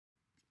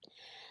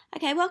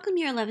Okay, welcome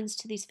Year 11s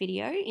to this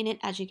video. In it,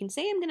 as you can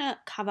see, I'm going to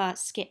cover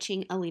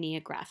sketching a linear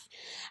graph.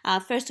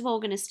 First of all,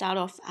 we're going to start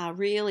off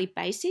really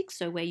basic,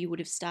 so where you would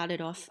have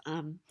started off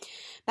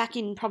back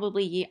in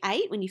probably year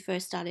 8 when you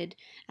first started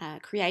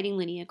creating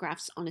linear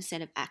graphs on a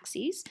set of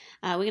axes.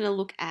 We're going to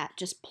look at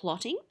just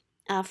plotting.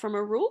 From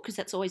a rule, because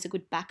that's always a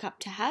good backup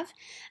to have,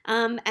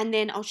 and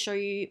then I'll show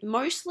you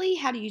mostly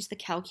how to use the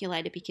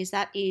calculator, because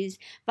that is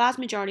vast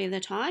majority of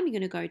the time you're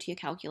going to go to your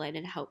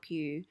calculator to help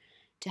you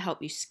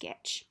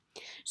sketch.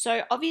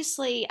 So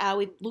obviously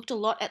we've looked a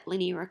lot at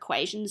linear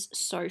equations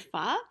so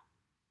far,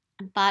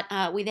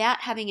 but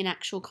without having an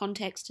actual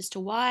context as to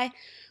why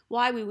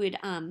we would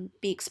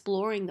be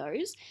exploring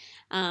those,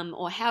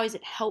 or how is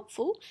it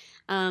helpful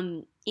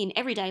in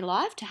everyday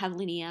life to have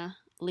linear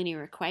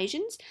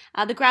equations,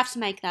 the graphs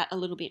make that a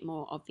little bit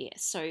more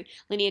obvious. So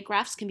linear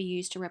graphs can be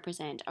used to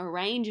represent a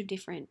range of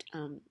different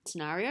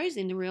scenarios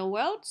in the real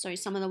world. So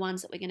some of the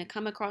ones that we're going to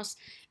come across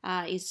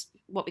is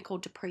what we call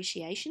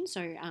depreciation,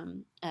 so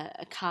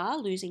a car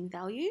losing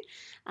value,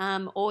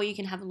 or you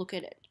can have a look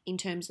at it in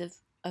terms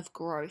of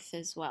growth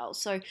as well.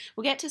 So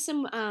we'll get to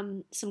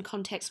some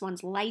context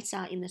ones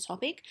later in the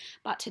topic,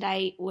 but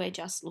today we're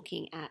just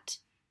looking at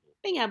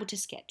being able to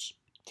sketch.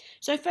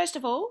 So first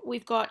of all,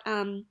 we've got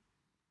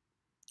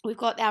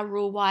our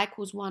rule y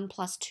equals 1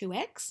 plus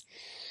 2x.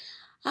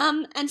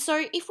 And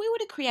so if we were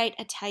to create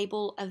a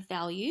table of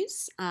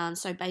values,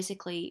 so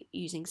basically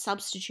using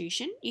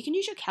substitution, you can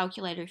use your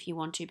calculator if you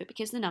want to, but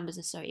because the numbers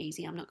are so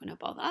easy, I'm not going to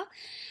bother.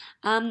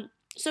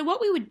 So what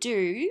we would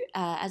do,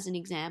 as an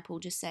example,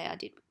 just say I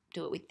did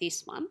do it with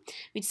this one,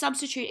 we'd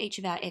substitute each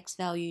of our x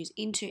values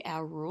into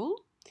our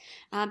rule.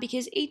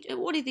 Because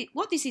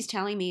what this is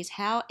telling me is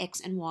how x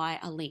and y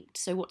are linked.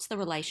 So what's the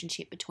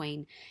relationship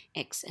between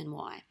x and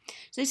y?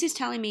 So this is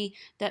telling me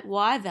that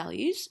y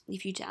values,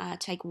 if you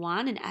take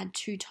 1 and add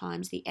 2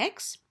 times the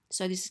x,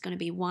 so this is going to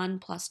be 1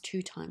 plus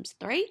 2 times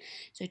 3.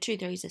 So 2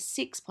 3s are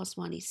 6 plus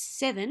 1 is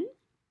 7.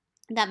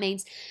 That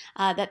means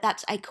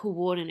that's a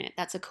coordinate.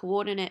 That's a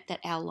coordinate that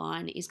our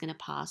line is going to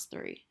pass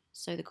through.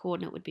 So the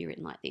coordinate would be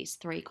written like this,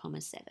 3,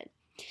 7.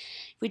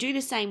 If we do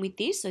the same with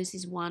this, so this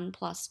is 1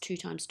 plus 2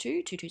 times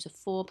 2, 2 2s are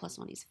 4, plus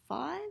 1 is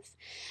 5.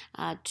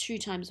 2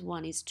 times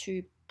 1 is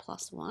 2,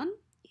 plus 1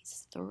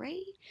 is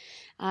 3.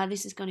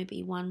 This is going to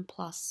be 1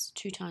 plus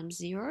 2 times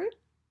 0.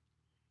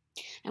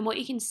 And what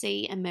you can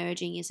see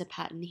emerging is a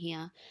pattern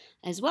here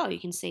as well. You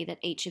can see that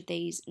each of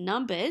these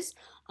numbers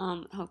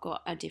have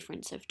got a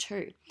difference of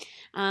 2.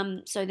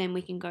 So then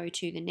we can go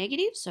to the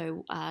negative.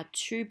 So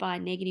 2 by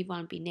negative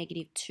 1 would be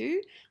negative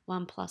 2.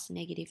 1 plus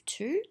negative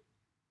 2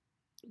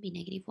 would be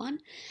negative 1.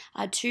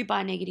 2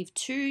 by negative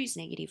 2 is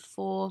negative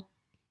 4.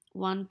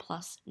 1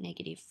 plus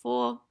negative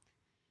 4.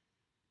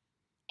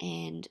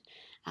 And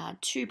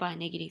 2 by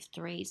negative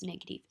 3 is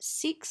negative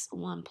 6.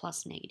 1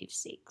 plus negative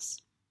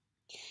 6.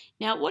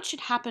 Now, what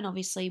should happen,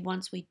 obviously,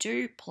 once we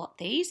do plot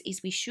these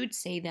is we should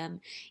see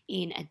them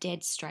in a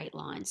dead straight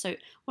line. So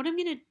what I'm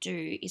going to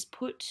do is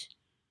put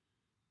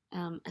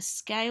a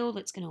scale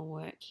that's going to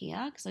work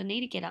here, because I need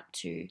to get up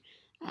to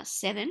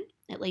 7,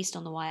 at least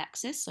on the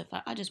y-axis. So if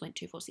I just went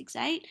 2, 4, 6,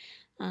 8,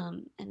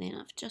 and then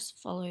I've just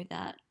followed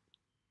that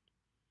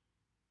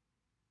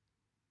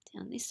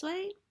down this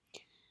way.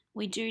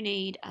 We do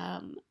need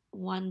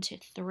 1 to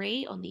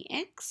 3 on the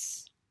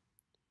x,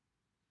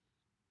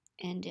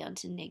 and down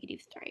to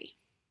negative 3,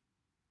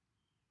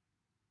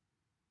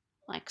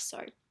 like so.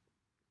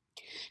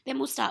 Then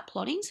we'll start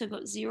plotting. So we've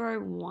got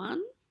 0,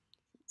 1,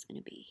 it's going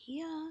to be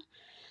here,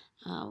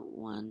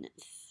 1,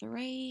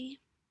 3,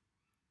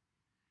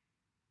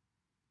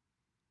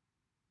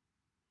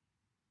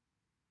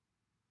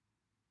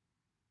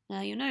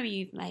 now you'll know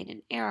you've made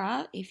an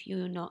error if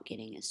you're not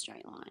getting a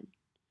straight line.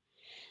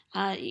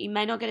 You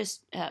may not get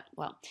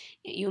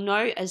you'll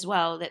know as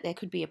well that there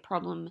could be a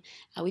problem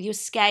with your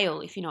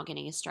scale if you're not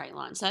getting a straight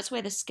line. So that's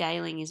where the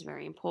scaling is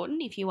very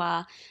important. If you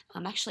are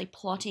actually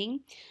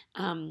plotting,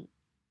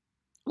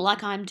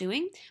 like I'm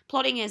doing,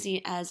 plotting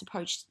as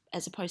opposed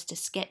to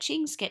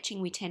sketching.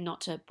 Sketching, we tend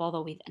not to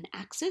bother with an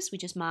axis. We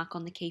just mark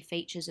on the key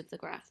features of the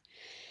graph.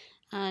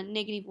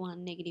 Negative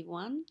 1, negative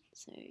 1.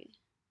 So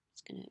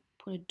it's going to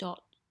put a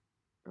dot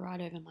right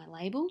over my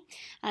label.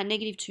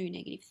 Negative 2,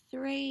 negative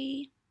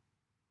 3.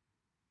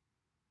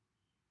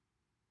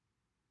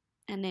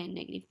 And then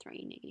negative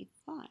 3, negative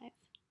 5.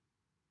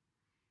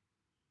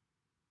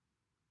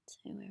 So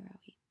where are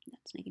we?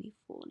 That's negative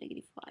 4,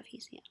 negative 5.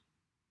 Here's here.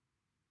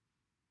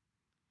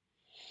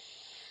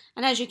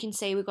 And as you can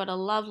see, we've got a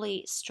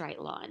lovely straight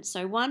line.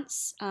 So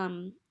once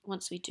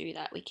we do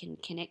that, we can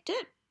connect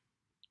it.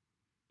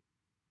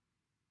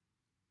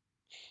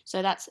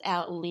 So that's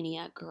our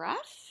linear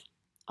graph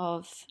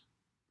of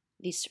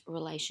this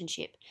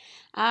relationship.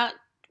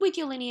 With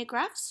your linear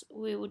graphs,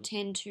 we would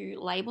tend to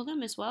label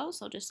them as well.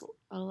 So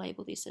I'll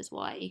label this as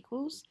y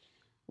equals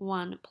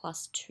 1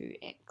 plus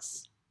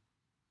 2x.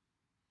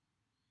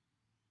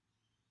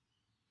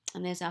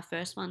 And there's our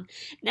first one.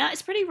 Now,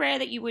 it's pretty rare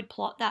that you would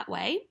plot that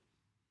way.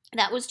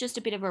 That was just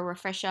a bit of a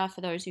refresher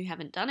for those who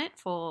haven't done it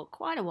for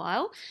quite a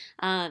while,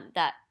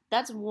 that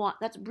that's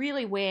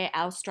really where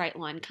our straight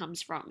line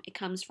comes from. It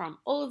comes from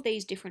all of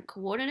these different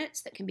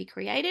coordinates that can be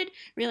created,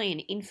 really an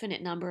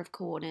infinite number of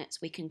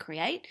coordinates we can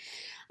create.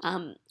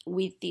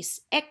 With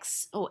this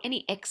x or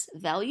any x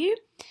value,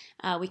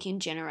 we can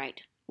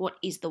generate what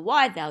is the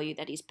y value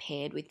that is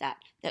paired with that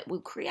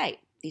will create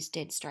this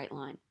dead straight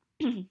line.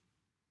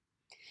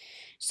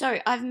 So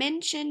I've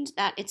mentioned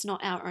that it's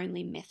not our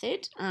only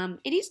method.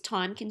 It is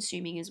time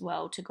consuming as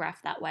well to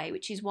graph that way,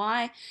 which is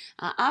why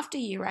after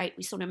year 8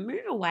 we sort of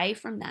move away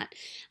from that.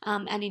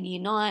 And in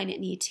year 9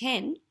 and year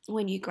 10,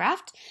 when you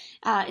graphed,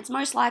 it's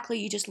most likely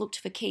you just looked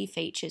for key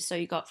features. So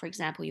you got, for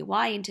example, your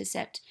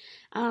y-intercept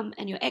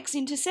and your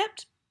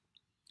x-intercept,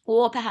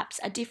 or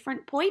perhaps a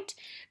different point,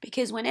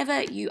 because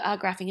whenever you are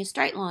graphing a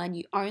straight line,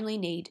 you only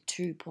need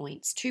 2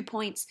 points. 2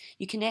 points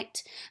you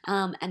connect,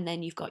 and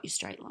then you've got your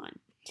straight line.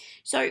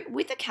 So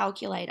with a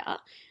calculator,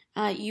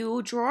 you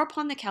will draw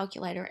upon the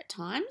calculator at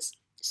times.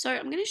 So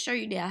I'm going to show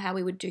you now how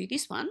we would do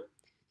this one,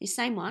 this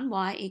same one,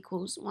 y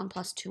equals 1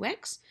 plus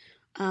 2x,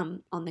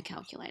 on the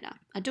calculator.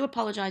 I do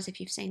apologise if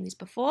you've seen this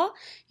before.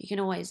 You can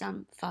always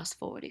fast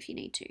forward if you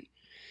need to.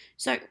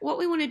 So what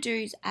we want to do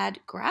is add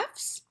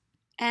graphs.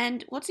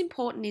 And what's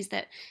important is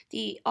that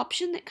the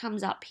option that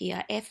comes up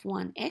here,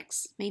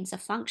 f1x, means a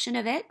function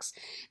of x.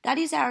 That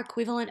is our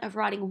equivalent of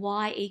writing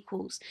y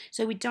equals.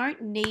 So we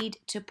don't need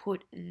to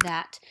put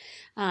that.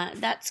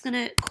 That's going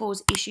to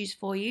cause issues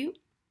for you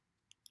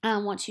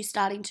once you're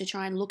starting to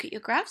try and look at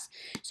your graphs.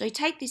 So you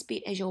take this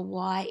bit as your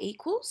y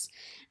equals,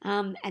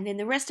 and then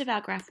the rest of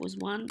our graph was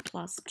 1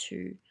 plus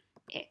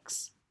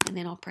 2x. And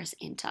then I'll press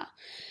enter.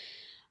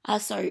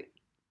 So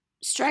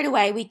straight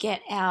away we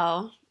get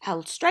our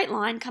straight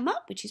line come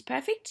up, which is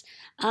perfect.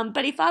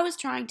 But if I was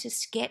trying to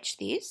sketch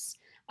this,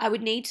 I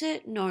would need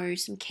to know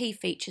some key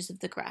features of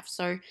the graph.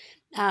 So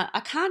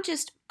I can't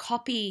just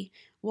copy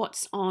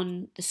what's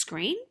on the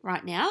screen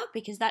right now,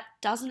 because that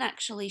doesn't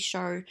actually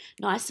show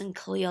nice and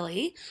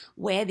clearly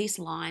where this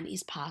line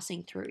is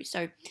passing through.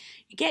 So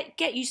you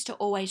get used to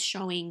always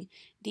showing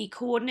the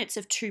coordinates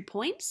of 2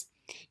 points.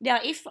 Now,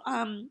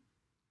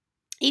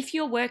 if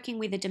you're working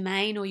with a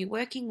domain or you're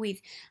working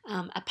with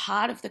a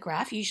part of the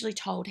graph, you're usually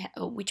told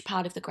which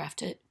part of the graph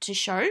to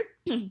show.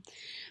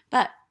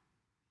 But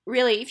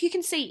really, if you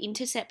can see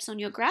intercepts on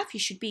your graph, you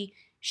should be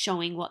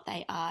showing what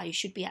they are. You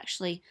should be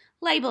actually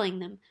labeling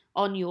them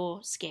on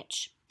your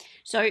sketch.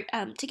 So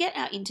to get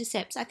our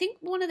intercepts, I think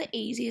one of the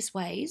easiest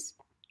ways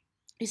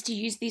is to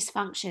use this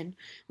function,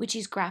 which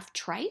is graph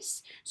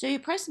trace. So you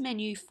press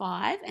menu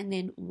 5 and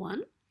then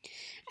 1.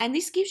 And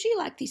this gives you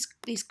like this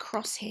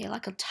crosshair,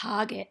 like a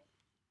target.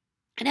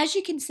 And as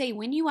you can see,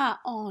 when you are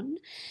on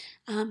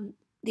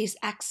this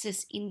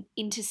axis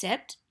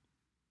intercept,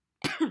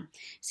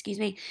 excuse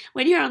me,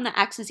 when you're on the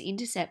axis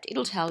intercept,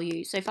 it'll tell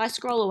you. So if I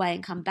scroll away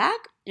and come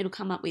back, it'll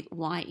come up with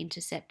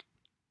y-intercept.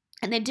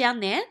 And then down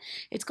there,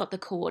 it's got the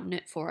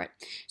coordinate for it.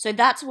 So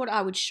that's what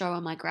I would show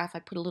on my graph. I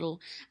put a little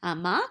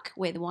mark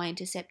where the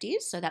y-intercept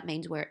is. So that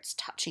means where it's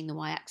touching the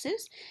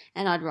y-axis.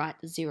 And I'd write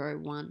 0,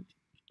 1.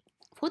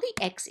 For the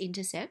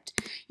x-intercept,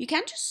 you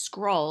can just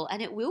scroll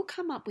and it will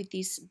come up with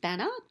this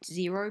banner,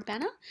 0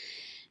 banner.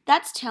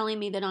 That's telling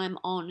me that I'm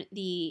on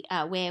the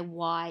where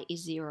y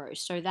is 0.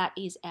 So that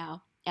is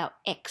our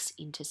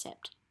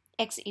x-intercept.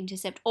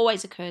 X-intercept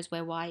always occurs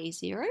where y is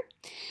 0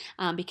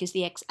 because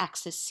the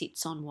x-axis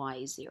sits on y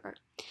is 0.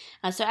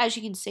 So as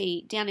you can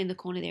see down in the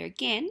corner there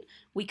again,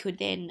 we could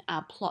then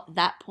plot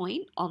that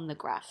point on the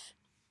graph.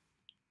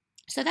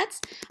 So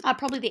that's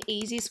probably the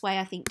easiest way,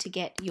 I think, to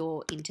get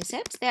your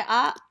intercepts. There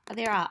are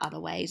other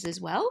ways as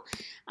well,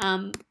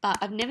 but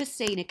I've never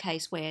seen a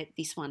case where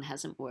this one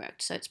hasn't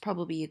worked, so it's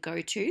probably your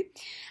go-to.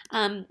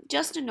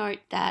 Just a note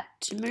that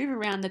to move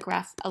around the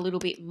graph a little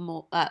bit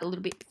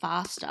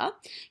faster,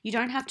 you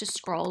don't have to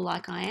scroll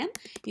like I am.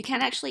 You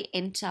can actually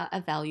enter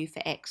a value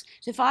for x.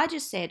 So if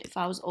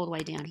I was all the way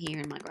down here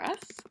in my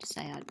graph, to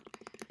say I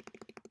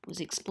was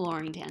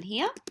exploring down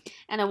here,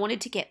 and I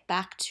wanted to get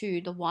back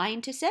to the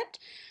y-intercept,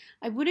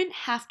 I wouldn't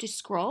have to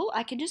scroll.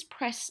 I can just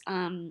press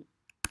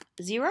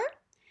 0,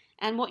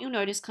 and what you'll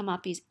notice come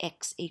up is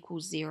x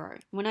equals 0.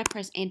 When I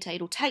press enter,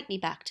 it'll take me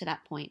back to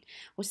that point.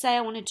 Or say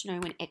I wanted to know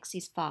when x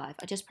is 5.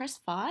 I just press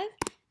 5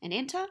 and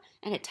enter,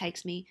 and it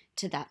takes me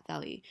to that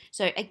value.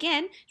 So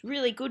again, it's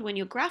really good when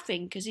you're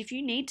graphing, because if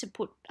you need to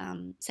put,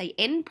 say,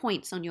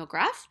 endpoints on your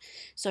graph,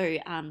 so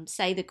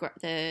say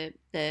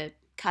the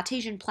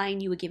Cartesian plane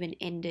you were given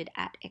ended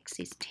at x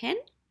is 10,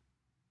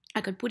 I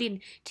could put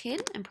in 10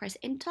 and press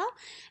enter,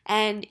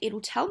 and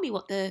it'll tell me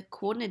what the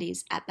coordinate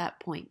is at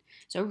that point.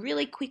 So a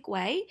really quick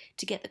way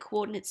to get the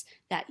coordinates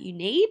that you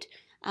need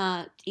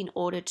in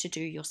order to do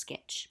your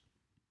sketch.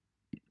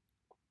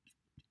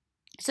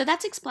 So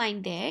that's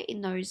explained there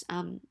in those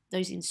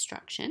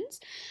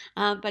instructions.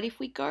 But if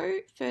we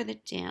go further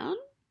down,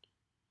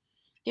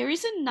 there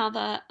is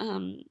another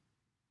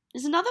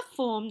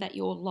form that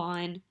your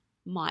line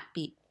might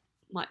be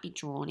might be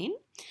drawn in,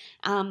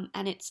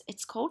 and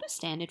it's called a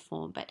standard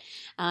form, but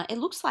it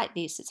looks like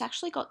this. It's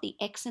actually got the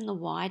x and the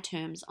y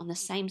terms on the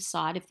same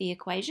side of the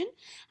equation,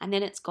 and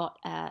then it's got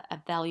a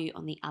value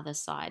on the other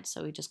side,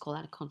 so we just call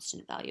that a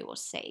constant value, or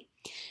c.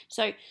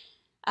 So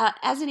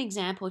as an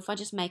example, if I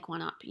just make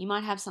one up, you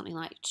might have something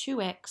like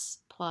 2x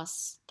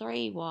plus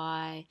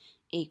 3y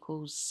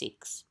equals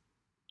 6.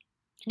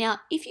 Now,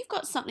 if you've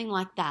got something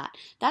like that,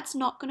 that's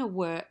not going to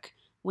work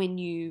when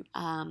you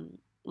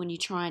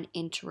try and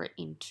enter it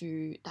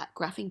into that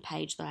graphing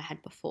page that I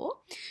had before.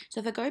 So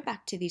if I go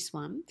back to this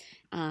one,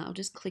 I'll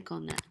just click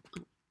on that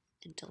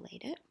and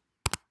delete it.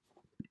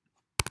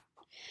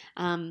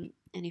 And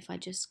if I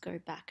just go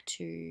back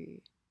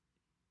to,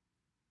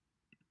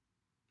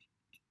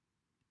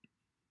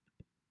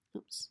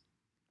 oops,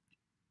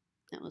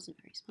 that wasn't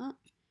very smart.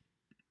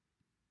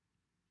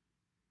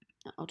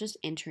 I'll just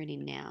enter it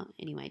in now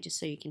anyway, just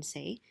so you can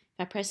see.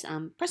 If I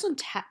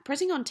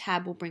pressing on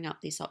tab will bring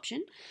up this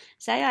option.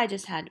 Say I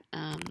just had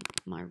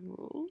my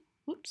rule.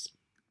 Whoops.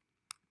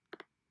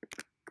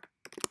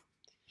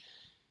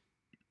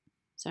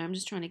 So I'm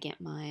just trying to get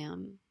my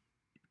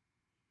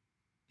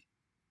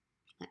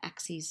my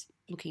axes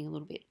looking a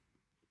little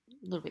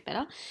bit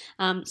better.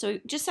 So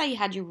just say you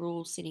had your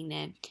rule sitting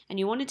there and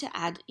you wanted to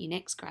add your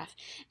next graph,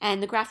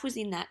 and the graph was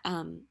in that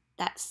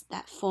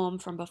that form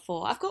from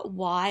before. I've got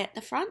y at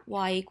the front,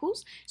 y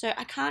equals, so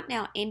I can't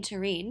now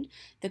enter in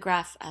the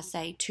graph,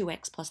 say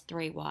 2x plus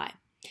 3y.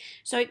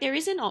 So there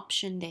is an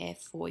option there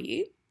for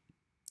you.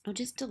 I'll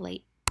just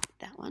delete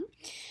that one.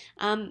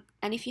 And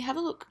if you have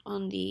a look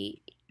on the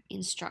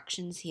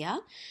instructions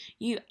here,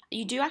 you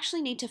do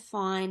actually need to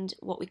find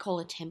what we call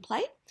a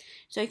template.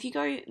 So if you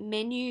go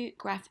menu,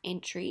 graph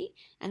entry,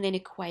 and then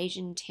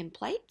equation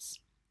templates,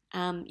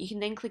 you can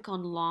then click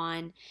on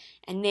line,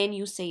 and then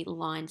you'll see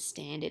line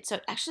standard. So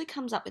it actually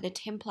comes up with a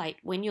template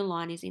when your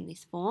line is in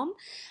this form,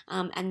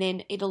 and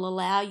then it'll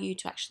allow you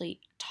to actually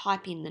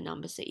type in the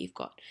numbers that you've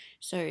got.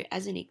 So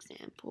as an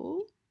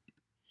example,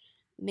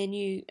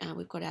 menu,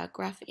 we've got our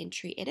graph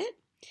entry edit,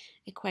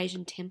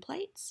 equation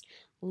templates,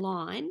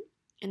 line,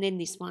 and then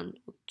this one,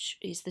 which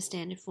is the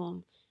standard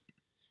form.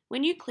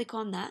 When you click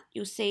on that,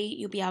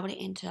 you'll be able to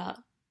enter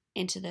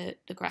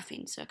the graph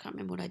in. So I can't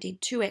remember what I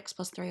did. 2x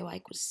plus 3y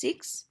equals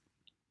 6.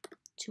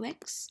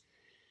 2x,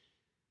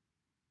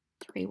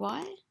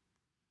 3y,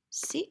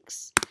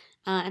 6,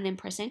 and then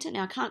press enter.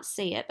 Now I can't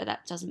see it, but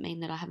that doesn't mean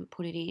that I haven't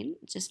put it in.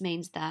 It just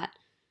means that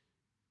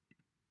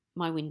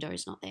my window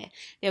is not there.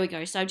 There we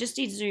go. So I just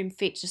did zoom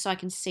fit just so I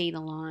can see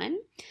the line,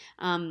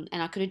 and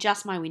I could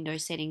adjust my window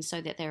settings so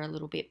that they're a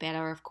little bit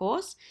better, of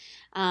course.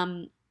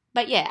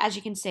 But yeah, as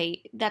you can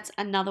see, that's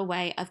another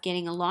way of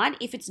getting a line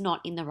if it's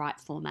not in the right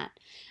format.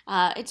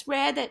 It's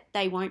rare that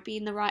they won't be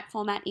in the right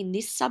format in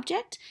this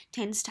subject. It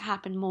tends to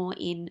happen more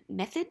in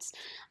methods.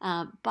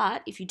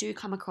 But if you do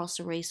come across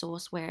a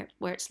resource where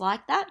it's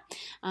like that,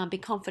 be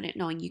confident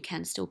knowing you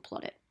can still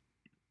plot it.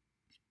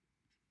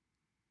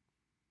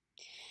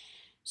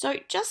 So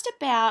just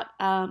about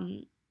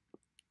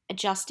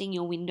adjusting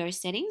your window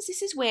settings.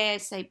 This is where,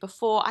 say,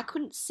 before I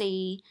couldn't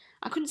see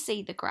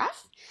the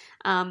graph,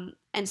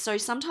 and so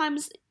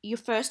sometimes your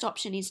first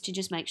option is to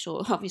just make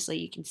sure, obviously,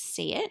 you can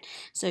see it,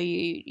 so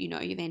you know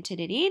you've entered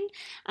it in,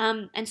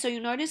 and so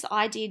you'll notice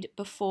I did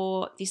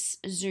before this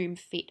zoom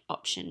fit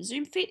option.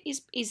 Zoom fit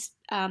is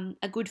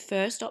a good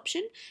first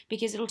option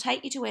because it'll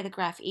take you to where the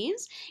graph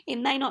is. It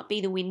may not be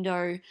the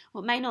window,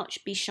 or it may not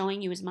be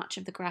showing you as much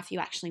of the graph you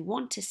actually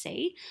want to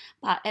see,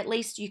 but at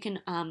least you can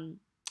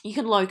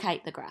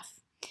locate the graph.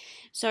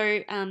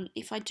 So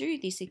if I do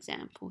this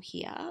example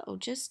here, I'll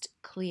just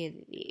clear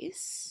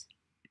this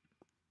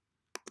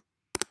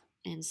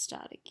and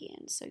start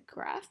again. So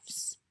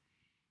graphs.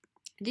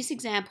 This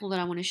example that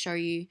I want to show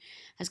you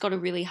has got a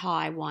really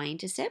high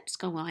y-intercept. It's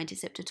got a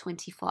y-intercept of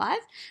 25,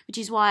 which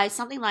is why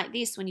something like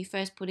this, when you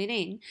first put it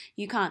in,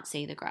 you can't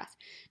see the graph.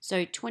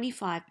 So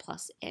 25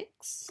 plus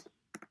x,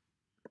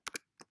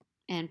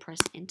 and press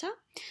enter.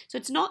 So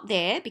it's not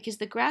there because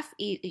the graph,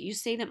 you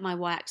see that my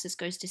y-axis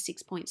goes to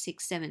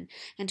 6.67,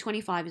 and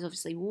 25 is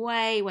obviously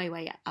way, way,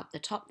 way up the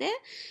top there.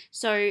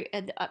 So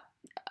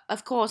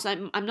of course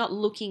I'm not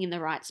looking in the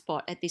right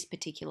spot at this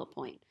particular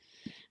point.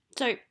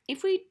 So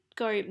if we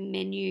go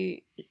menu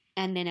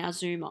and then our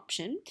zoom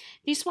option,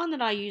 this one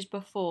that I used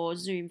before,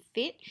 zoom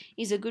fit,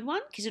 is a good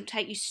one because it'll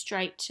take you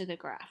straight to the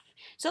graph.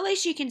 So at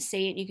least you can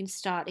see it and you can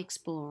start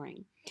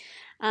exploring.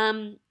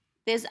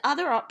 There's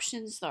other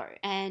options though,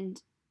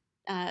 and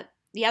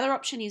the other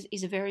option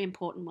is a very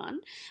important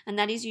one, and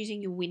that is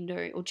using your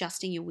window or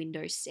adjusting your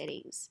window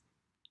settings.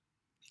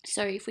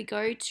 So if we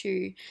go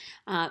to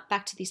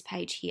back to this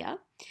page here,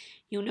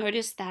 you'll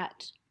notice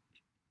that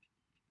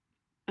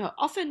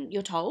often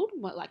you're told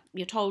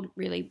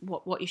really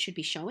what you should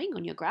be showing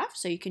on your graph,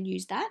 so you can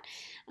use that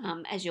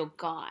as your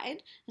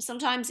guide.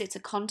 Sometimes it's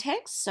a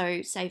context,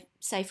 so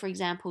say for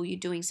example you're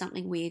doing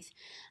something with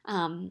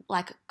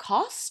like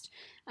cost.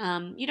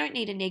 You don't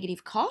need a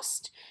negative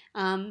cost,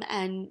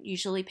 and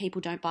usually people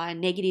don't buy a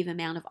negative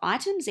amount of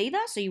items either,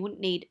 so you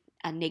wouldn't need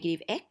a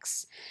negative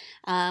X.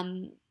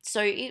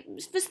 So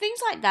for things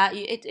like that,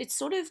 it's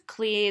sort of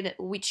clear that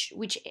which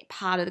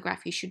part of the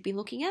graph you should be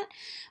looking at.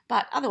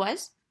 But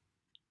otherwise,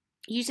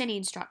 use any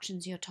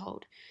instructions you're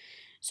told.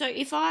 So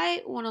if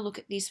I want to look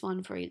at this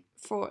one for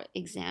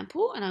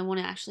example, and I want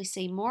to actually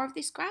see more of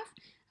this graph,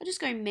 I just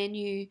go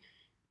Menu,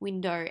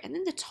 Window, and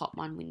then the top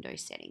one, Window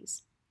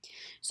Settings.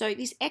 So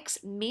this X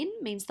min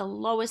means the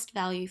lowest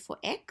value for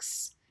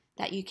X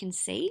that you can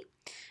see.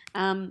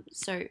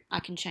 So I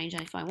can change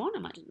that if I want. I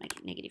might just make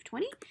it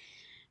 -20.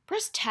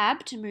 Press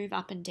Tab to move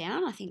up and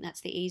down. I think that's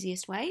the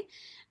easiest way.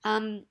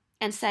 And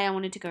say I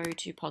wanted to go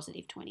to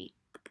 +20.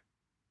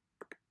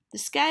 The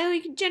scale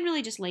you can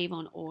generally just leave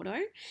on auto.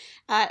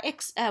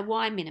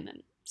 Y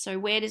minimum. So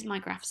where does my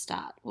graph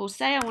start? Well,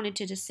 say I wanted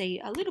to just see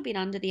a little bit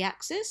under the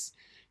axis.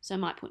 So I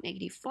might put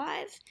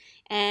 -5.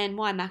 And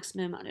Y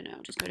maximum, I don't know,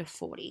 I'll just go to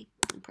 40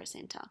 and press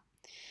enter.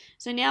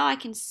 So now I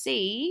can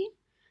see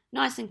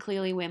nice and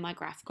clearly where my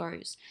graph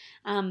goes.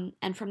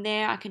 And from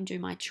there I can do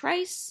my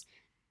trace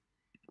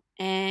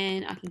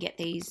and I can get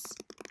these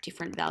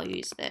different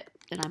values that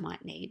I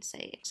might need.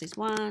 Say X is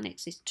 1,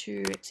 X is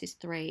 2, X is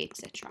 3,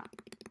 etc.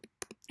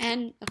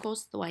 And of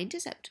course the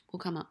y-intercept will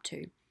come up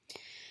too.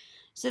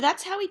 So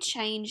that's how we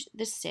change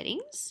the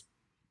settings.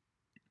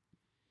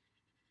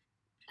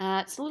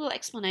 It's a little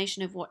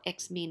explanation of what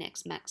X min,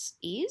 X max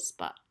is,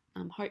 but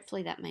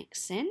hopefully that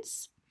makes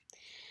sense.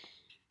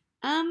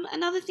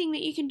 Another thing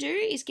that you can do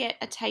is get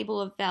a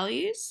table of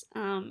values.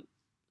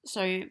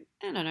 So, I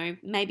don't know,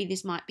 maybe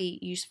this might be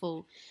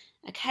useful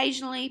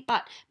occasionally,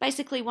 but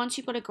basically once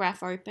you've got a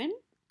graph open,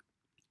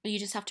 you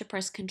just have to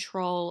press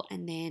Control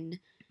and then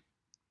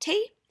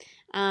T.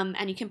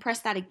 And you can press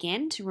that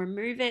again to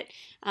remove it.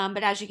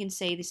 But as you can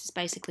see, this is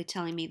basically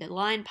telling me the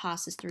line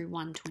passes through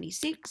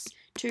 126,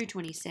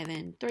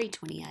 227,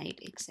 328,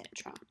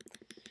 etc.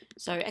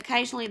 So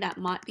occasionally that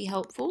might be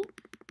helpful.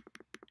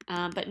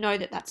 But know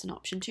that that's an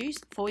option too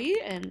for you,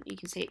 and you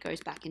can see it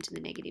goes back into the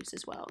negatives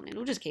as well, and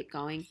it'll just keep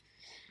going.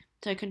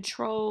 So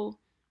Control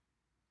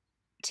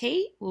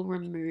T will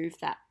remove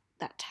that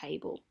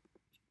table.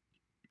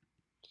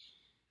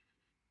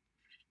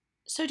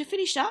 So to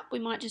finish up, we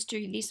might just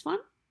do this one.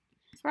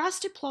 For us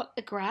to plot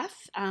the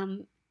graph,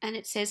 and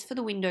it says for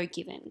the window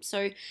given.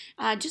 So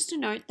just to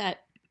note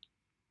that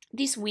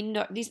this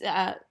window,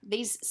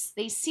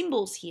 these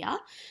symbols here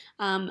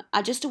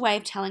are just a way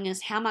of telling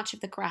us how much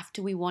of the graph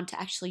do we want to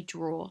actually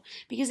draw,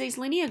 because these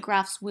linear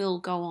graphs will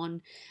go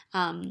on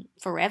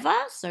forever,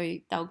 so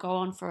they'll go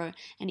on for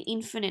an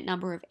infinite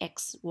number of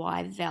x,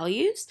 y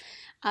values,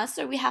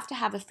 so we have to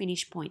have a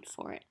finish point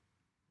for it.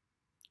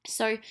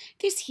 So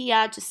this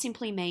here just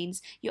simply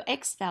means your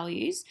x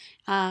values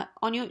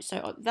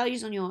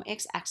values on your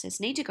x-axis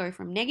need to go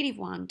from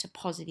 -1 to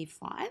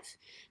 +5.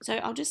 So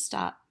I'll just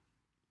start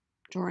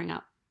drawing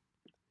up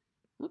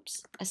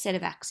a set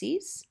of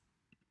axes.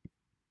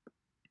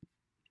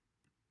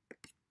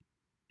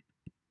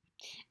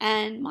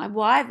 And my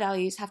y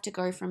values have to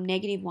go from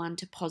 -1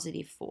 to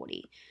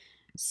 +40.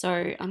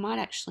 So I might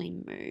actually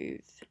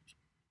move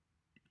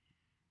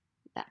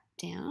that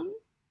down,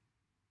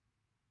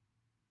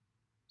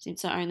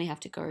 since I only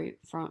have to go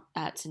from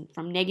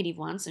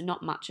 -1, so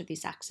not much of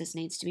this axis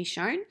needs to be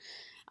shown,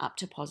 up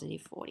to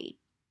 +40.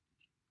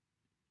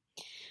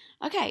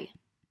 Okay.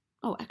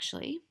 Oh,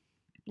 actually,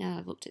 now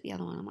I've looked at the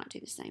other one, I might do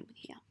the same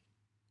here.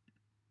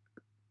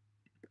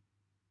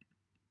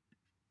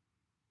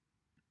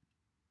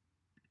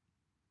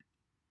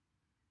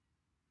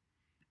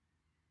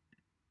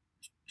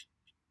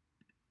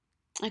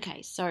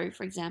 Okay, so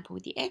for example,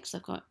 with the x,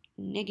 I've got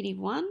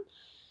 -1,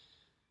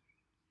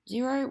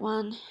 0,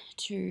 1,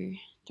 2,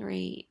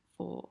 3,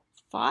 4,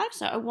 5.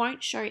 So I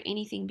won't show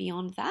anything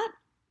beyond that.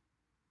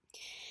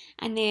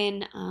 And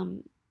then,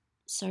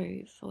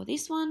 so for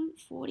this one,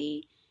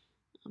 40,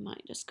 I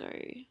might just go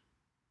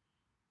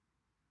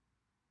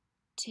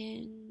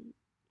 10,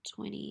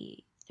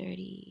 20,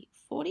 30,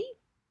 40.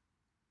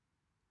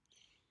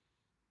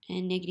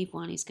 And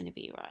 -1 is going to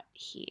be right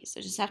here. So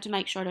just have to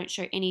make sure I don't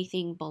show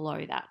anything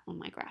below that on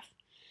my graph.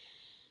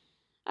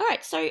 All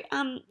right, so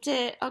I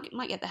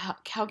might get the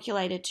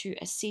calculator to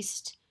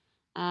assist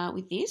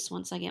with this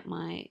once I get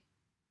my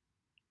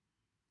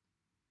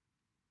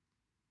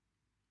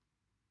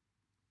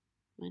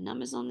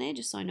numbers on there,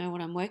 just so I know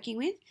what I'm working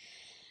with.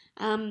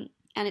 And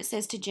it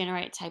says to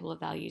generate a table of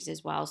values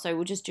as well. So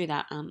we'll just do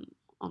that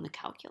on the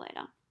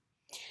calculator.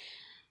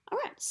 All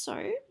right,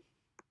 so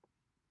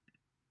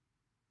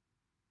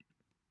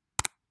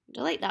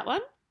delete that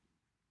one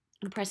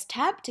and press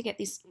Tab to get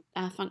this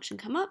function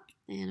come up.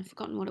 And I've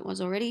forgotten what it was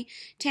already.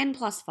 10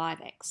 plus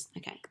 5x.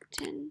 Okay,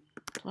 10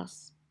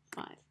 plus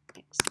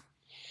 5x.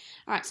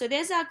 All right, so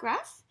there's our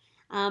graph.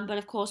 But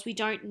of course, we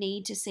don't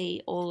need to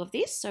see all of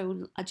this. So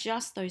we'll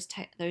adjust those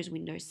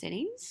window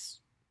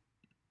settings.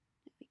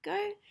 There we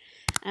go.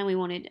 And we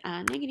wanted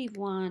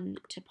 -1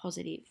 to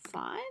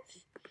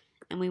 +5.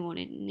 And we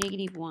wanted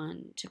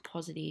 -1 to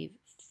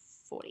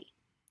 +40.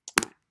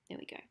 All right, there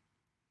we go.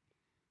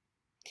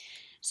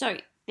 So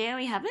there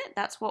we have it.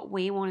 That's what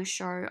we want to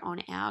show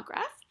on our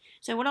graph.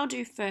 So what I'll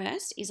do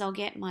first is I'll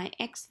get my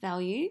x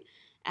value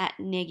at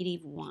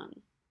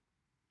 -1.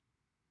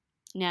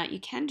 Now, you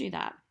can do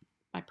that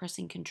by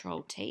pressing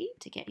Control T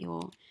to get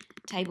your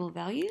table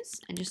values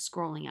and just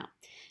scrolling up.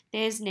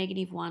 There's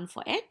 -1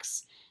 for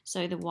x,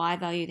 so the y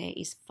value there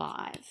is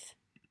 5.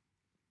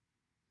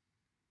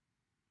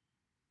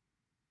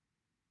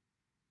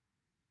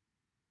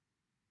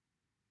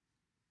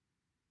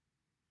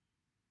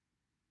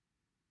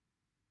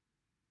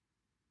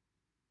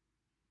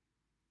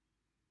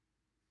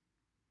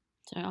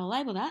 So I'll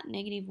label that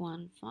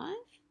 -1, 5.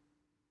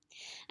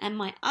 And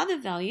my other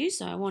value,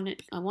 so I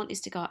want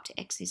this to go up to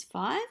x is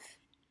 5.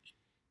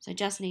 So I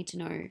just need to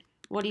know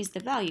what is the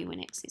value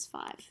when x is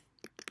 5.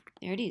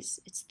 There it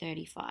is, it's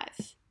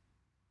 35.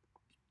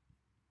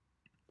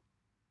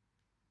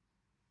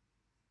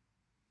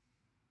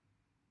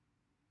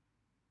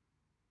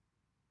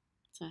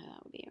 So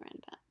that would be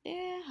around about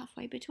there,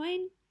 halfway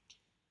between.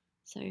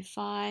 So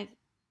 5,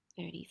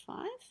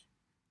 35.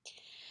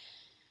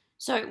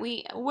 So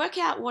we work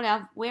out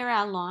where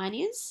our line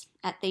is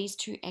at these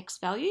two x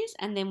values,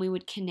 and then we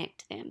would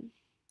connect them.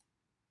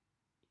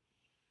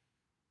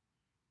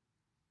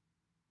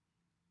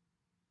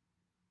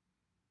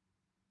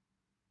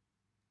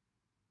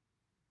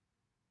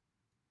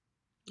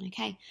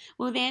 Okay,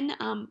 well then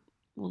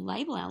we'll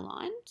label our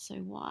line.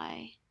 So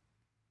y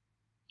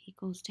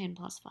equals 10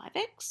 plus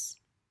 5x.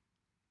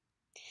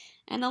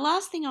 And the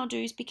last thing I'll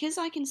do is, because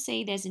I can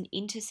see there's an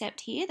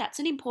intercept here, that's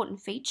an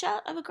important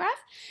feature of a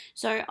graph.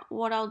 So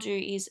what I'll do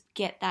is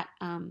get that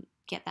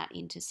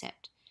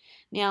intercept.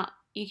 Now,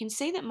 you can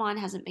see that mine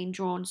hasn't been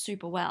drawn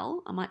super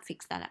well. I might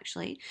fix that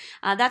actually.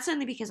 That's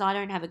only because I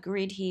don't have a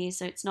grid here,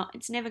 so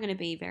it's never going to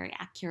be very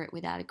accurate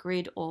without a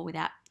grid or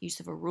without use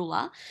of a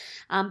ruler.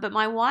 But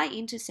my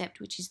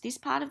y-intercept, which is this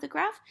part of the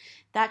graph,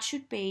 that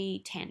should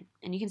be 10.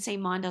 And you can see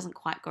mine doesn't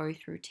quite go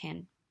through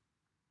 10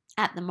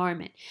 at the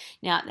moment.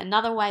 Now,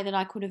 another way that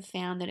I could have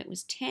found that it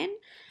was 10,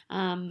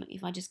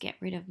 if I just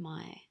get rid of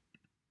my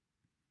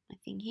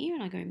thing here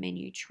and I go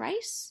menu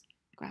trace,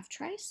 graph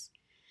trace,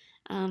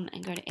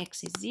 and go to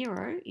x is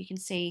 0, you can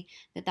see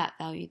that that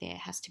value there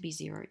has to be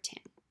 0,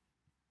 10.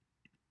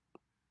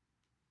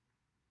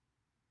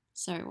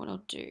 So what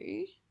I'll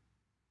do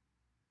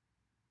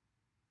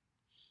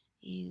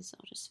is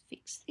I'll just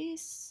fix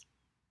this.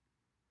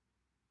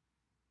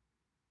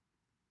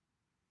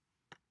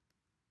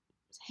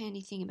 It's a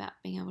handy thing about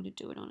being able to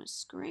do it on a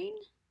screen.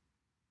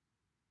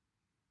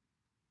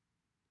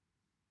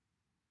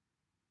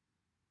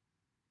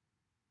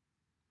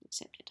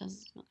 Except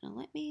it's not going to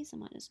let me, so I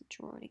might just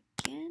draw it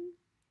again.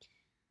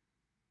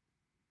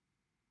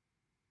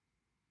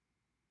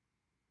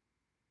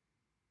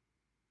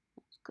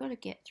 I've got to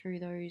get through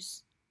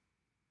those.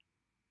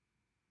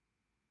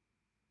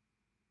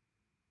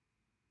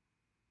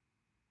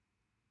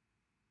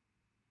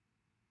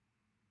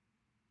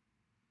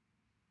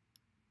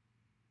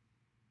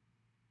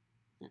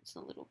 That's a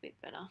little bit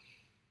better.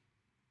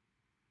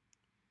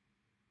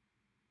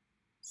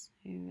 So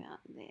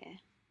there.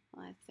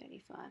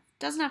 535.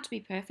 Doesn't have to be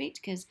perfect,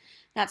 because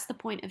that's the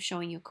point of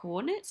showing your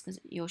coordinates, because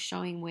you're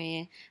showing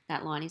where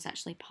that line is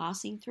actually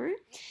passing through.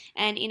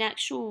 And in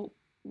actual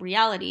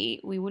reality,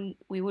 we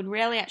would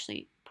rarely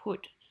actually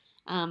put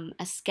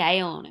a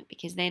scale on it,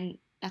 because then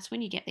that's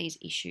when you get these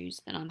issues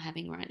that I'm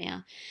having right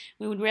now.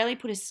 We would rarely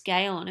put a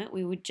scale on it.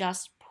 We would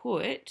just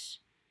put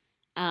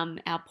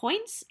our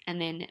points and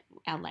then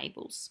our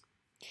labels.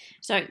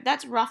 So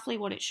that's roughly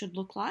what it should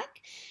look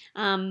like.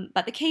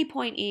 But the key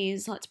point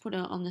is, let's put it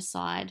on the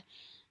side.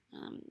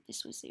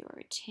 This was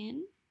 0,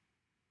 10.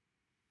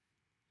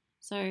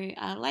 So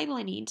label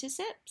any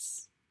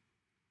intercepts.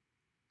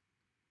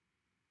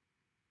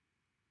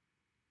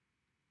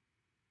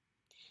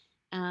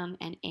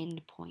 And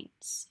end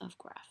points of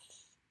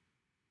graph.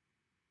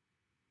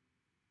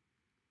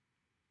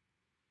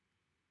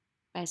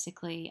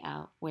 Basically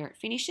where it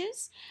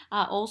finishes.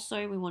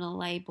 Also, we want to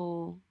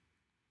label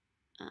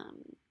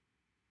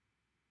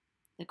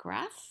the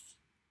graph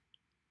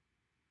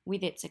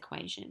with its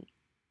equation.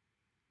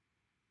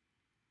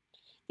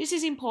 This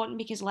is important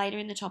because later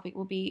in the topic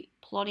we'll be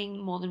plotting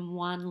more than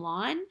one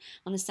line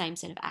on the same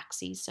set of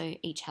axes, so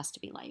each has to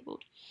be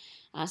labelled.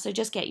 So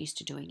just get used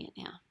to doing it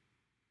now.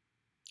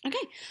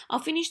 Okay, I'll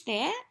finish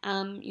there.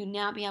 You'll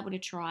now be able to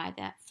try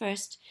that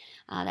first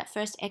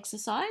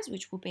exercise,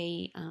 which will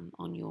be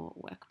on your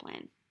work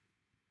plan.